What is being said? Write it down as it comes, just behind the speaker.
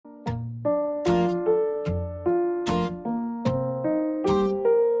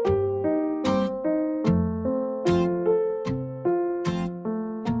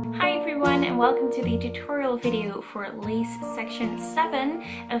to the tutorial video for lace section 7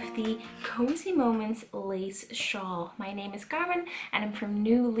 of the Cozy Moments lace shawl. My name is Carmen and I'm from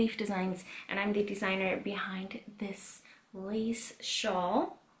New Leaf Designs, and I'm the designer behind this lace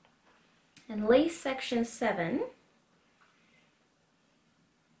shawl. And lace section 7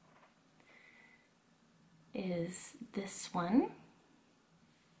 is this one.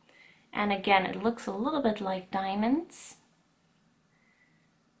 And again, it looks a little bit like diamonds,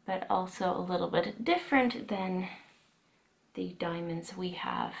 but also a little bit different than the diamonds we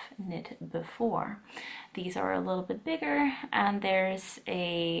have knit before. These are a little bit bigger, and there's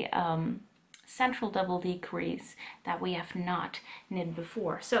a central double decrease that we have not knit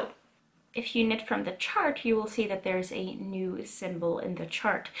before. So if you knit from the chart, you will see that there's a new symbol in the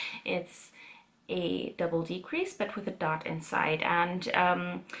chart. It's a double decrease, but with a dot inside,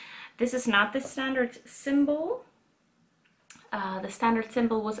 and this is not the standard symbol. The standard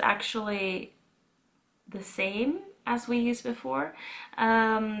symbol was actually the same as we used before,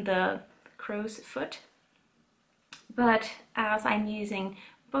 the crow's foot. But as I'm using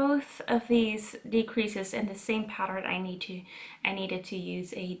both of these decreases in the same pattern, I needed to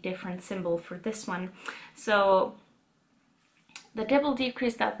use a different symbol for this one. So the double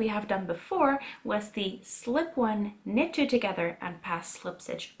decrease that we have done before was the slip one, knit two together, and pass slip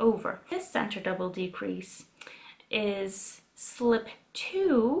stitch over. This center double decrease is slip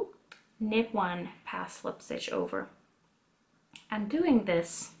two, knit one, pass slip stitch over. And doing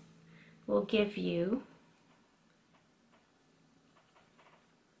this will give you,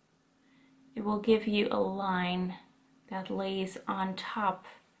 a line that lays on top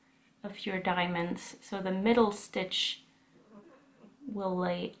of your diamonds. So the middle stitch will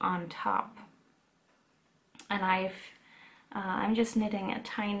lay on top. And I'm just knitting a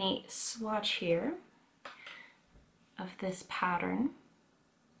tiny swatch here of this pattern.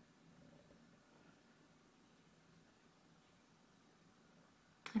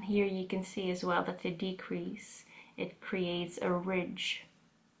 And here you can see as well that the decrease, it creates a ridge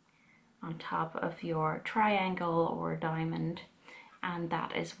on top of your triangle or diamond, and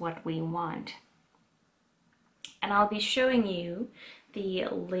that is what we want. And I'll be showing you the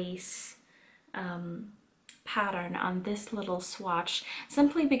lace pattern on this little swatch,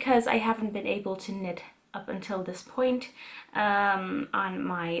 simply because I haven't been able to knit up until this point on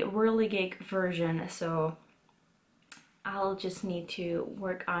my whirligig version, so I'll just need to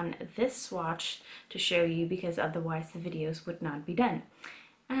work on this swatch to show you, because otherwise the videos would not be done.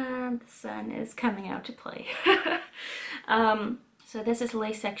 And the sun is coming out to play. So this is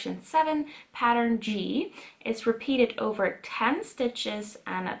lace section 7, pattern G. It's repeated over 10 stitches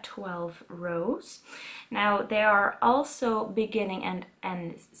and 12 rows. Now there are also beginning and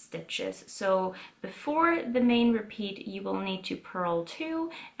end stitches. So before the main repeat you will need to purl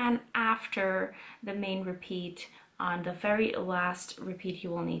 2, and after the main repeat on the very last repeat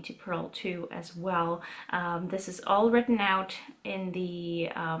you will need to purl 2 as well. This is all written out in the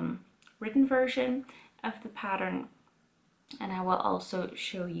written version of the pattern, and I will also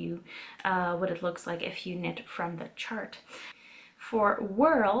show you what it looks like if you knit from the chart. For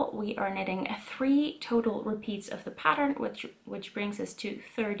whirl, we are knitting 3 total repeats of the pattern, which brings us to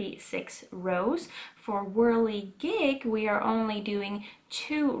 36 rows. For whirligig, we are only doing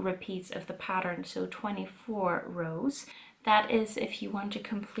 2 repeats of the pattern, so 24 rows. That is if you want to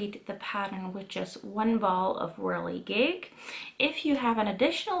complete the pattern with just 1 ball of whirligig. If you have an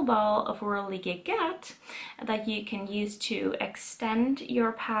additional ball of whirligigette that you can use to extend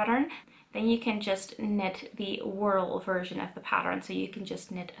your pattern, then you can just knit the whirl version of the pattern, so you can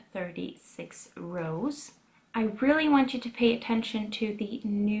just knit 36 rows. I really want you to pay attention to the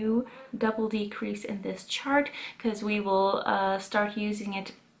new double decrease in this chart, because we will start using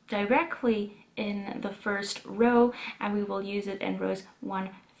it directly in the first row, and we will use it in rows 1,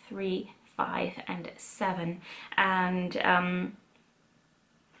 3, 5, and 7. And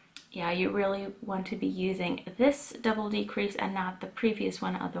yeah, you really want to be using this double decrease and not the previous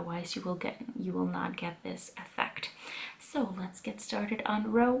one, otherwise you will not get this effect. So let's get started on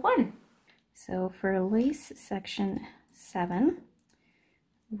row 1. So for lace section 7,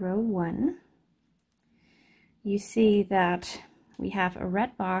 row 1, you see that we have a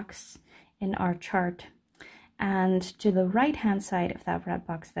red box in our chart, and to the right hand side of that red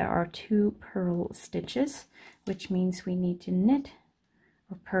box there are 2 purl stitches, which means we need to knit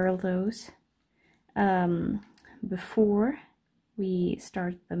or purl those before we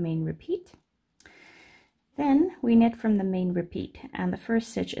start the main repeat. Then we knit from the main repeat, and the first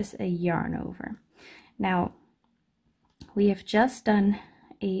stitch is a yarn over. Now we have just done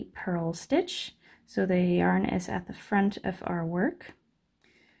a purl stitch, so the yarn is at the front of our work.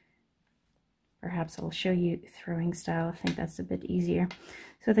 perhaps I'll show you throwing style. I think that's a bit easier.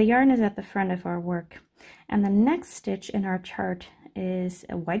 So the yarn is at the front of our work, and the next stitch in our chart is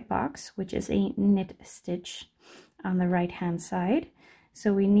a white box, which is a knit stitch on the right hand side.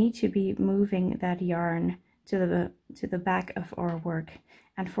 So we need to be moving that yarn to the back of our work,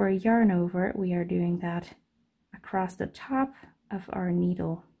 and for a yarn over we are doing that across the top of our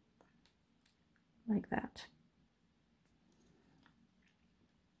needle like that.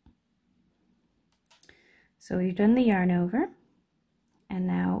 So we've done the yarn over, and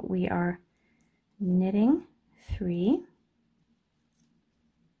now we are knitting 3.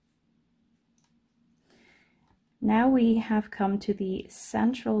 Now we have come to the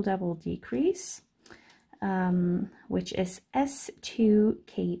central double decrease, which is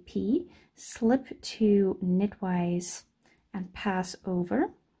S2KP, slip 2 knitwise and pass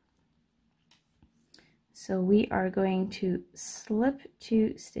over. So we are going to slip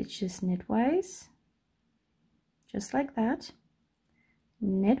 2 stitches knitwise, just like that,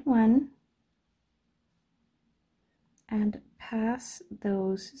 knit 1, and pass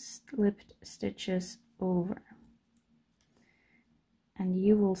those slipped stitches over. And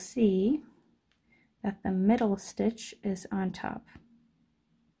you will see that the middle stitch is on top.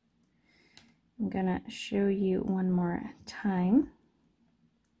 I'm gonna show you one more time.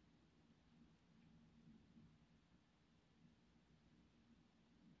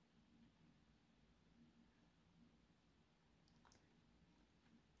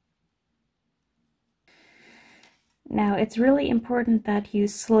 Now it's really important that you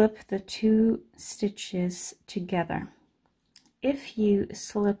slip the 2 stitches together. If you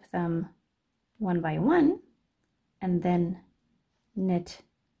slip them one by one and then knit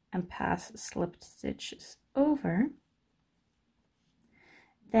and pass slipped stitches over,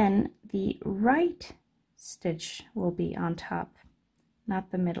 then the right stitch will be on top,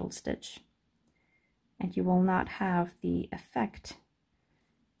 not the middle stitch, and you will not have the effect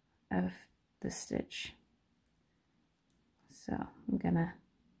of the stitch. So I'm gonna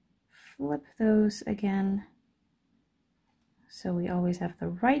flip those again, so we always have the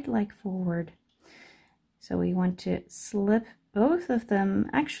right leg forward. So we want to slip both of them,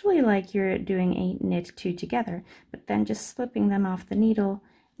 actually like you're doing a knit 2 together, but then just slipping them off the needle,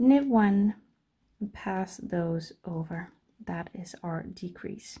 knit 1 and pass those over. That is our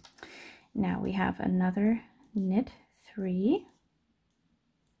decrease. Now we have another knit 3.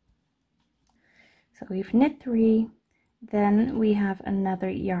 So we've knit 3, then we have another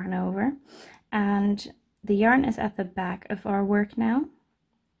yarn over, and the yarn is at the back of our work now,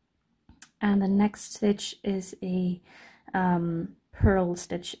 and the next stitch is a purl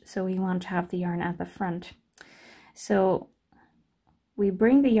stitch, so we want to have the yarn at the front. So we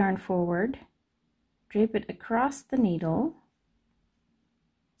bring the yarn forward, drape it across the needle,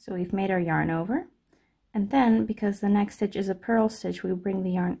 so we've made our yarn over, and then because the next stitch is a purl stitch, we bring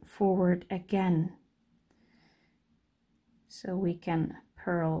the yarn forward again, so we can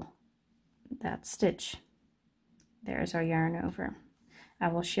purl that stitch. There's our yarn over. I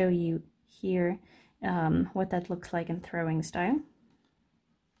will show you here what that looks like in throwing style.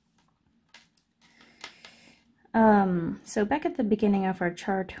 So back at the beginning of our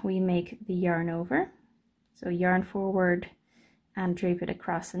chart, we make the yarn over. So yarn forward and drape it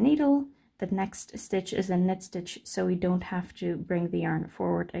across the needle. The next stitch is a knit stitch, so we don't have to bring the yarn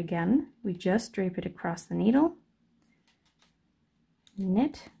forward again. We just drape it across the needle,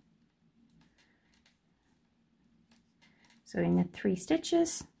 knit. So we knit 3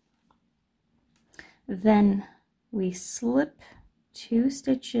 stitches, then we slip 2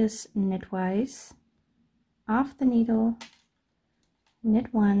 stitches knitwise off the needle,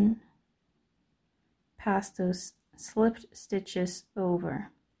 knit 1, pass those slipped stitches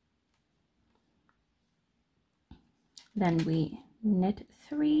over. Then we knit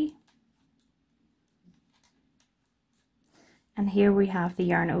 3, and here we have the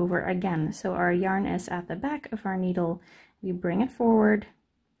yarn over again. So our yarn is at the back of our needle. We bring it forward,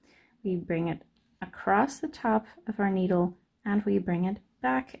 we bring it across the top of our needle, and we bring it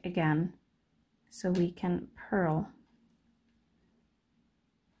back again so we can purl.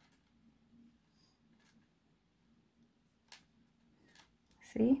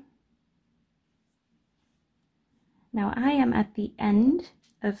 See? Now I am at the end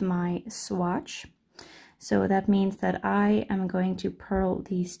of my swatch, so that means that I am going to purl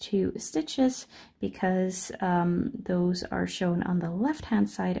these 2 stitches because those are shown on the left hand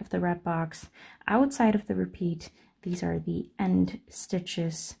side of the red box. Outside of the repeat, these are the end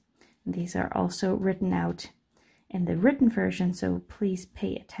stitches. These are also written out in the written version, so please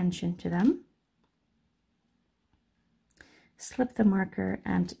pay attention to them. slip the marker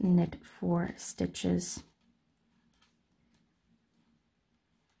and knit 4 stitches.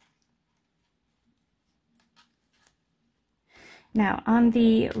 Now on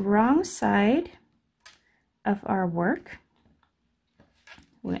the wrong side of our work,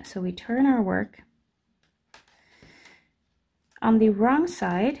 so we turn our work, on the wrong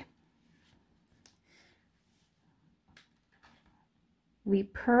side we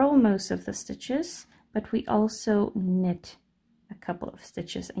purl most of the stitches, but we also knit a couple of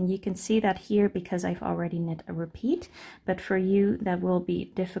stitches, and you can see that here because I've already knit a repeat, but for you that will be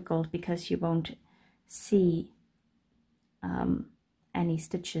difficult because you won't see any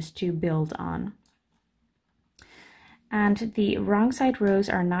stitches to build on. And the wrong side rows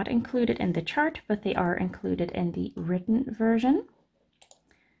are not included in the chart, but they are included in the written version.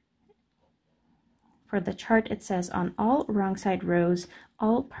 For the chart it says on all wrong side rows,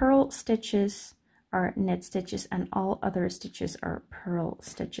 all purl stitches are knit stitches and all other stitches are purl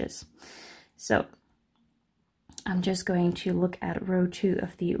stitches. So I'm just going to look at row 2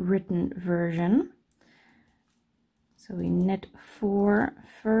 of the written version. So we knit 4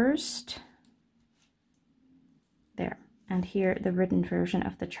 first, there, and here the written version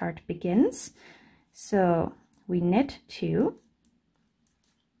of the chart begins. So we knit 2,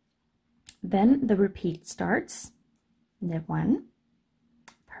 then the repeat starts, knit 1,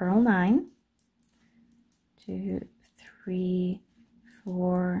 purl 9, 2, 3,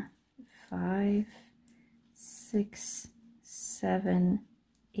 4, 5, 6, 7,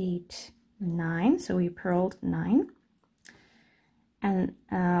 8, 9. So we purled 9, and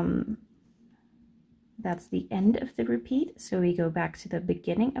that's the end of the repeat. So we go back to the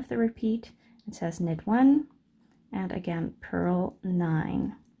beginning of the repeat. It says knit 1 and again purl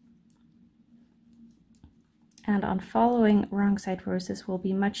 9. And on following wrong side rows this will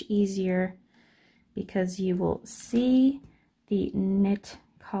be much easier because you will see the knit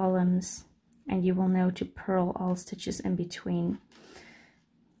columns and you will know to purl all stitches in between.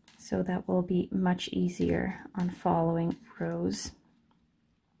 So that will be much easier on following rows.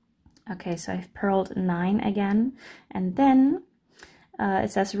 Okay, so I've purled 9 again, and then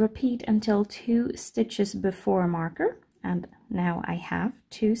it says repeat until 2 stitches before marker, and now I have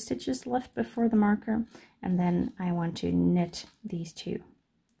 2 stitches left before the marker, and then I want to knit these 2.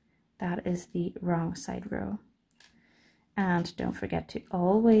 That is the wrong side row. And don't forget to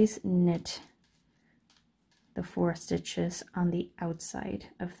always knit the 4 stitches on the outside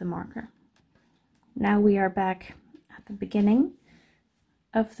of the marker. Now we are back at the beginning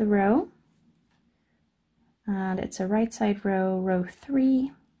of the row, and it's a right side row, row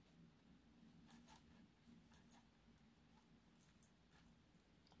 3.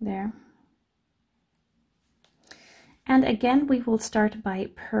 There. And again we will start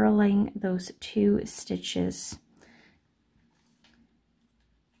by purling those 2 stitches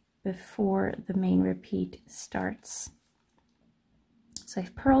before the main repeat starts. So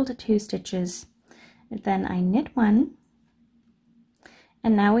I've purled 2 stitches, then I knit 1,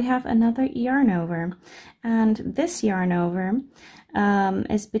 and now we have another yarn over, and this yarn over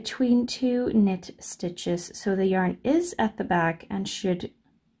is between 2 knit stitches, so the yarn is at the back and should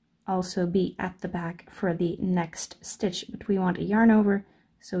also be at the back for the next stitch, but we want a yarn over,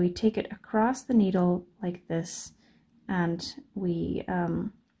 so we take it across the needle like this, and we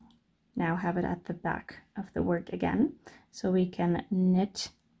now have it at the back of the work again. So we can knit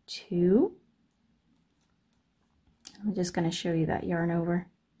 2. I'm just going to show you that yarn over.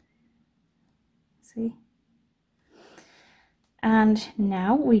 See? And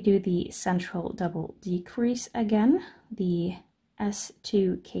now we do the central double decrease again, the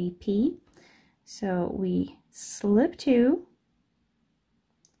S2KP. So we slip 2,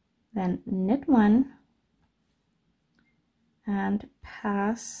 then knit 1, and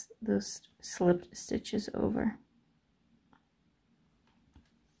pass those slipped stitches over.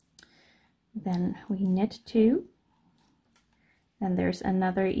 Then we knit 2, then there's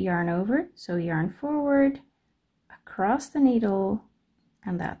another yarn over, so yarn forward, across the needle,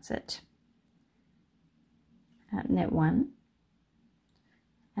 and that's it. And knit 1,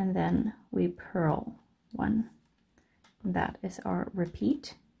 and then we purl 1. That is our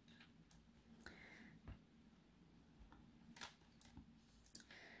repeat.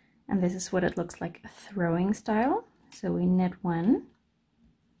 And this is what it looks like throwing style. So we knit 1.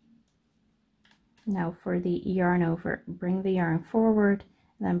 Now for the yarn over, bring the yarn forward,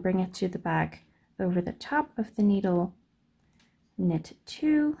 then bring it to the back over the top of the needle, knit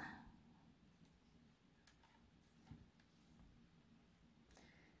 2,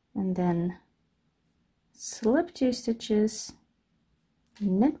 and then slip 2 stitches,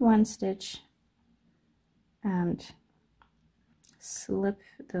 knit 1 stitch, and slip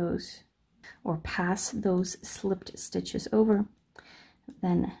those or pass those slipped stitches over,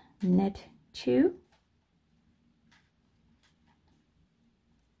 then knit 2,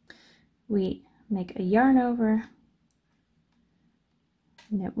 we make a yarn over,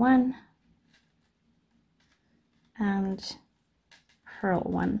 knit 1, and purl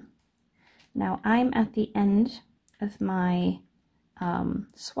 1. Now I'm at the end of my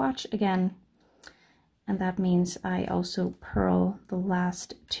swatch again, and that means I also purl the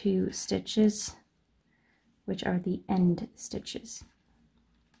last 2 stitches, which are the end stitches,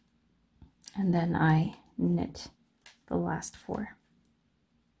 and then I knit the last 4.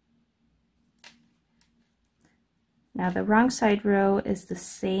 Now the wrong side row is the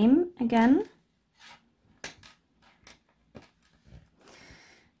same again.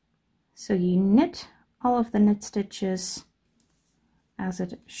 So you knit all of the knit stitches as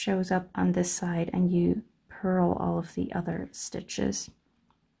it shows up on this side, and you purl all of the other stitches.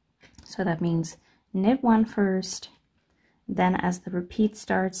 So that means knit 1 first, then as the repeat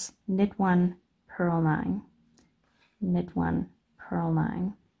starts, knit 1, purl 9, knit 1, purl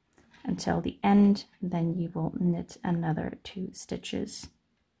 9 until the end, then you will knit another 2 stitches.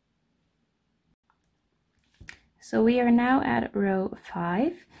 So we are now at row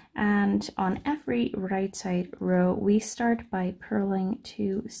 5, and on every right side row we start by purling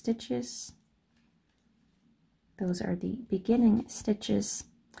 2 stitches. Those are the beginning stitches,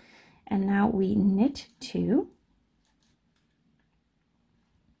 and now we knit 2.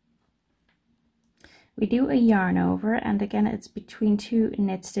 We do a yarn over, and again it's between 2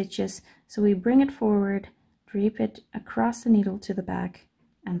 knit stitches, so we bring it forward, drape it across the needle to the back,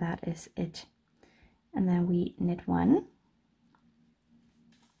 and that is it. And then we knit 1,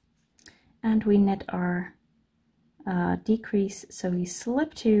 and we knit our decrease, so we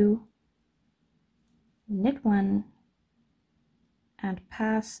slip 2, knit 1, and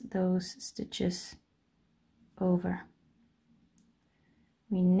pass those stitches over.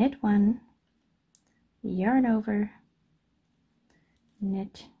 We knit 1, yarn over,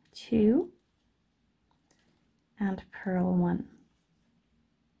 knit 2, and purl 1.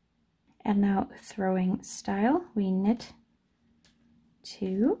 And now throwing style, we knit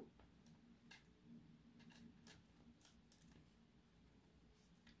 2,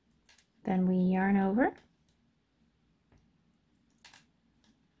 then we yarn over,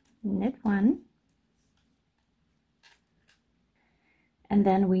 knit 1, and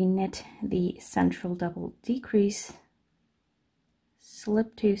then we knit the central double decrease,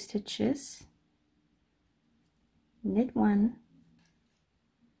 slip 2 stitches, knit 1,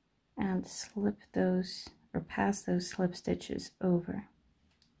 and slip those or pass those slip stitches over.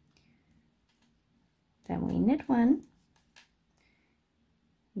 Then we knit 1,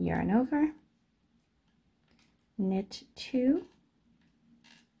 yarn over, knit 2,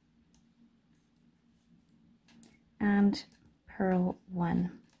 and purl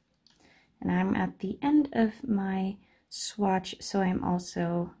 1. And I'm at the end of my swatch, so I'm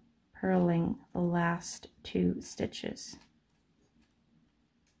also purling the last 2 stitches.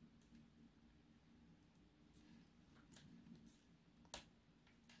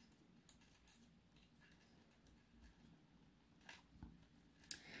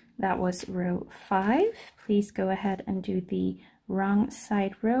 That was row 5. Please go ahead and do the wrong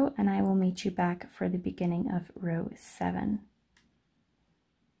side row, and I will meet you back for the beginning of row 7.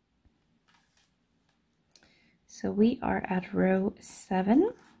 So we are at row 7.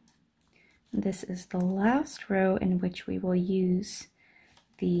 This is the last row in which we will use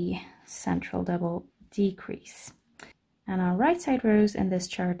the central double decrease. And on right side rows in this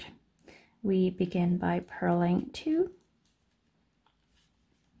chart, we begin by purling 2.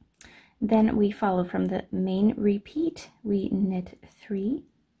 Then we follow from the main repeat, we knit 3.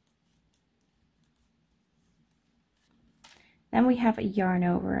 Then we have a yarn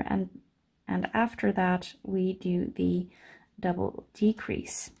over, and after that we do the double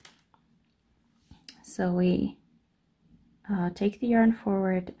decrease. So we take the yarn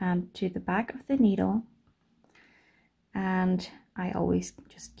forward and to the back of the needle, and I always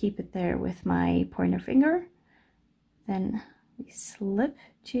just keep it there with my pointer finger. Then we slip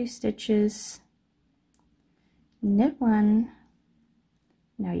 2 stitches, knit 1,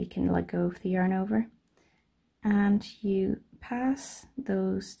 now you can let go of the yarn over, and you pass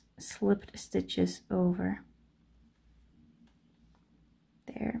those slipped stitches over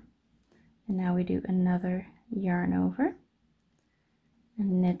there. And now we do another yarn over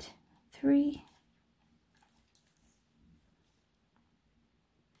and knit 3,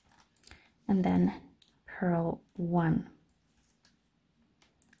 and then purl 1.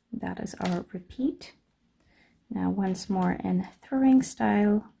 That is our repeat. Now once more in throwing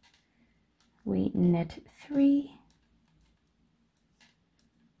style, we knit 3,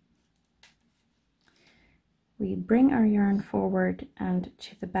 we bring our yarn forward and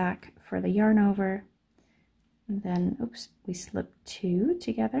to the back for the yarn over, and then oops, we slip 2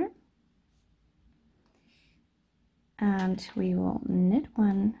 together, and we will knit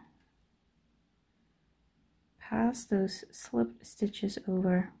 1, pass those slipped stitches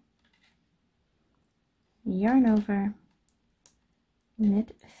over, yarn over,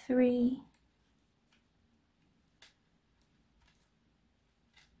 knit 3,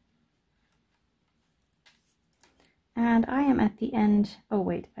 and I am at the end. Oh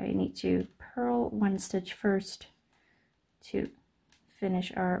wait, I need to purl 1 stitch first to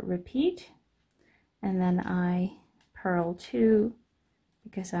finish our repeat, and then I purl 2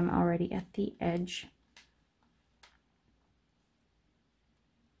 because I'm already at the edge.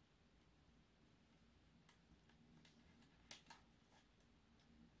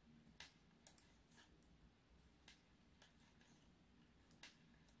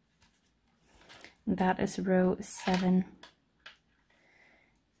 That is row 7.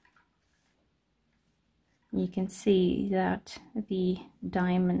 You can see that the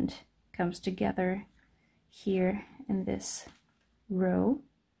diamond comes together here in this row.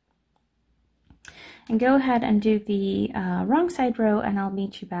 And go ahead and do the wrong side row, and I'll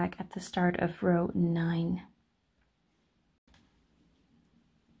meet you back at the start of row 9.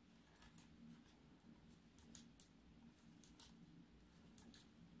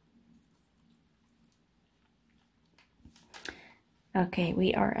 Okay,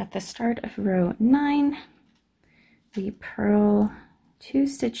 we are at the start of row 9. We purl 2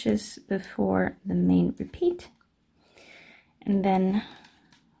 stitches before the main repeat, and then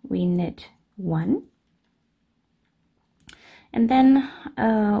we knit 1, and then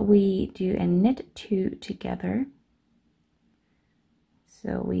we do a knit 2 together.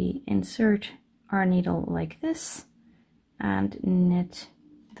 So we insert our needle like this and knit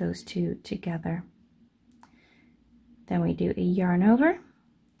those 2 together. Then we do a yarn over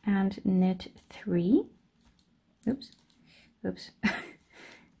and knit 3. Oops,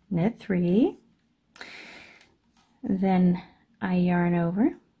 knit 3. Then I yarn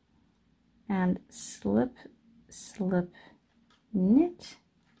over and slip, slip, knit.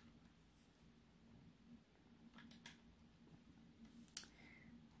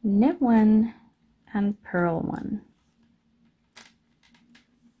 Knit 1 and purl 1.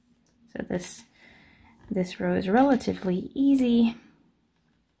 So this row is relatively easy.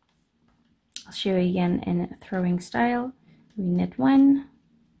 I'll show you again in throwing style. We knit 1,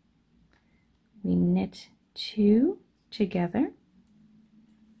 we knit 2 together,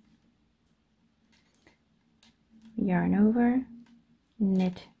 yarn over,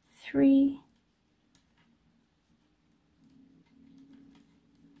 knit 3,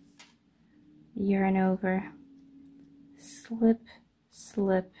 yarn over, slip,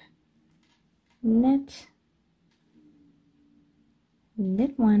 slip, knit,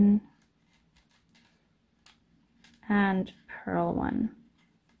 knit 1, and purl 1.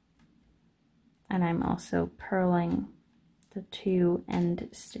 And I'm also purling the 2 end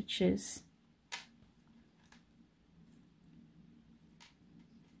stitches.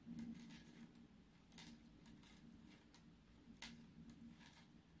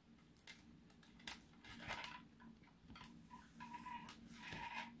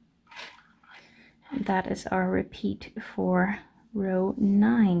 That is our repeat for row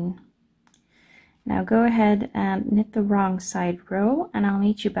 9. Now go ahead and knit the wrong side row, and I'll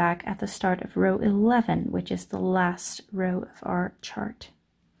meet you back at the start of row 11, which is the last row of our chart.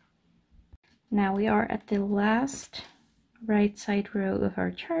 Now we are at the last right side row of our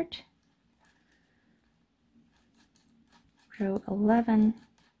chart, row 11,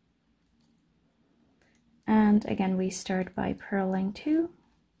 and again we start by purling 2.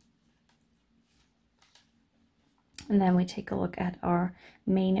 And then we take a look at our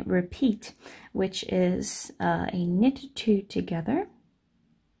main repeat, which is a knit 2 together,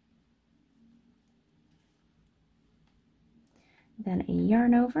 then a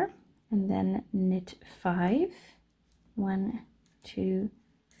yarn over, and then knit 5, 1, 2,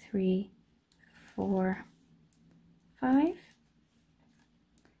 3, 4, 5,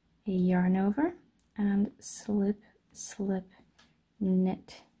 a yarn over, and slip, slip,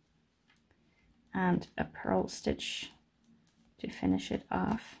 knit, and a purl stitch to finish it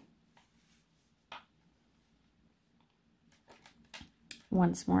off.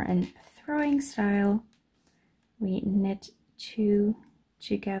 Once more in throwing style, we knit 2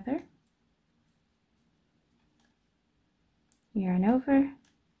 together, yarn over,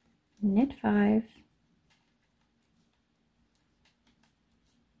 knit 5,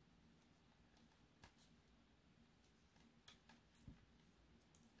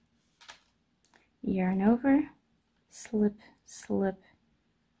 yarn over, slip, slip,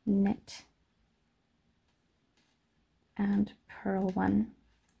 knit, and purl one.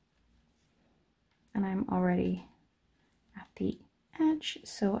 And I'm already at the edge,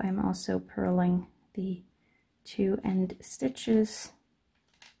 so I'm also purling the 2 end stitches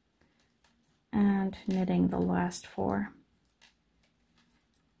and knitting the last 4.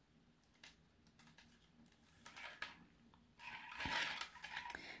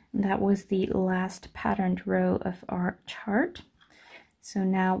 And that was the last patterned row of our chart. So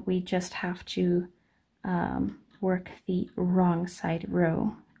now we just have to work the wrong side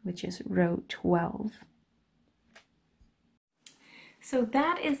row, which is row 12. So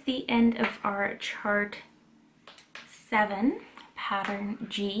that is the end of our chart 7, pattern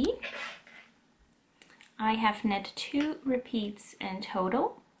G. I have knit 2 repeats in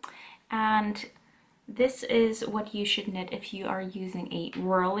total, and this is what you should knit if you are using a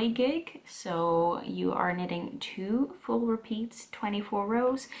whirligig. So you are knitting 2 full repeats, 24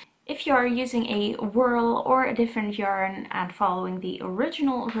 rows. If you are using a whirl or a different yarn and following the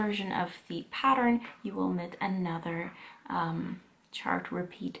original version of the pattern, you will knit another chart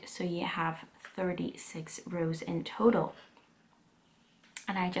repeat, so you have 36 rows in total.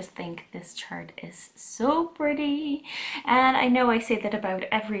 And I just think this chart is so pretty, and I know I say that about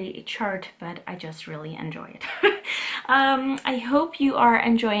every chart, but I just really enjoy it. I hope you are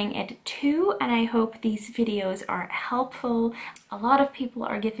enjoying it too, and I hope these videos are helpful. A lot of people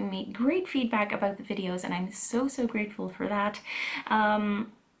are giving me great feedback about the videos, and I'm so grateful for that.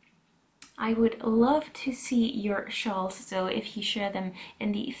 I would love to see your shawls, so if you share them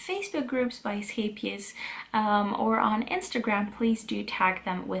in the Facebook groups by Scapious or on Instagram, please do tag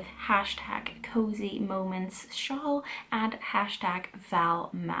them with hashtag Cozy Moments Shawl and hashtag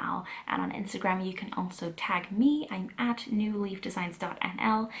ValMal. And on Instagram you can also tag me, I'm at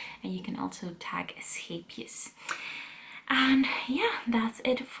newleafdesigns.nl, and you can also tag Scapious. And yeah, that's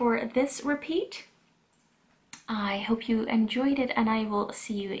it for this repeat. I hope you enjoyed it, and I will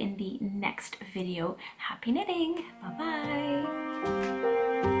see you in the next video. Happy knitting! Bye bye!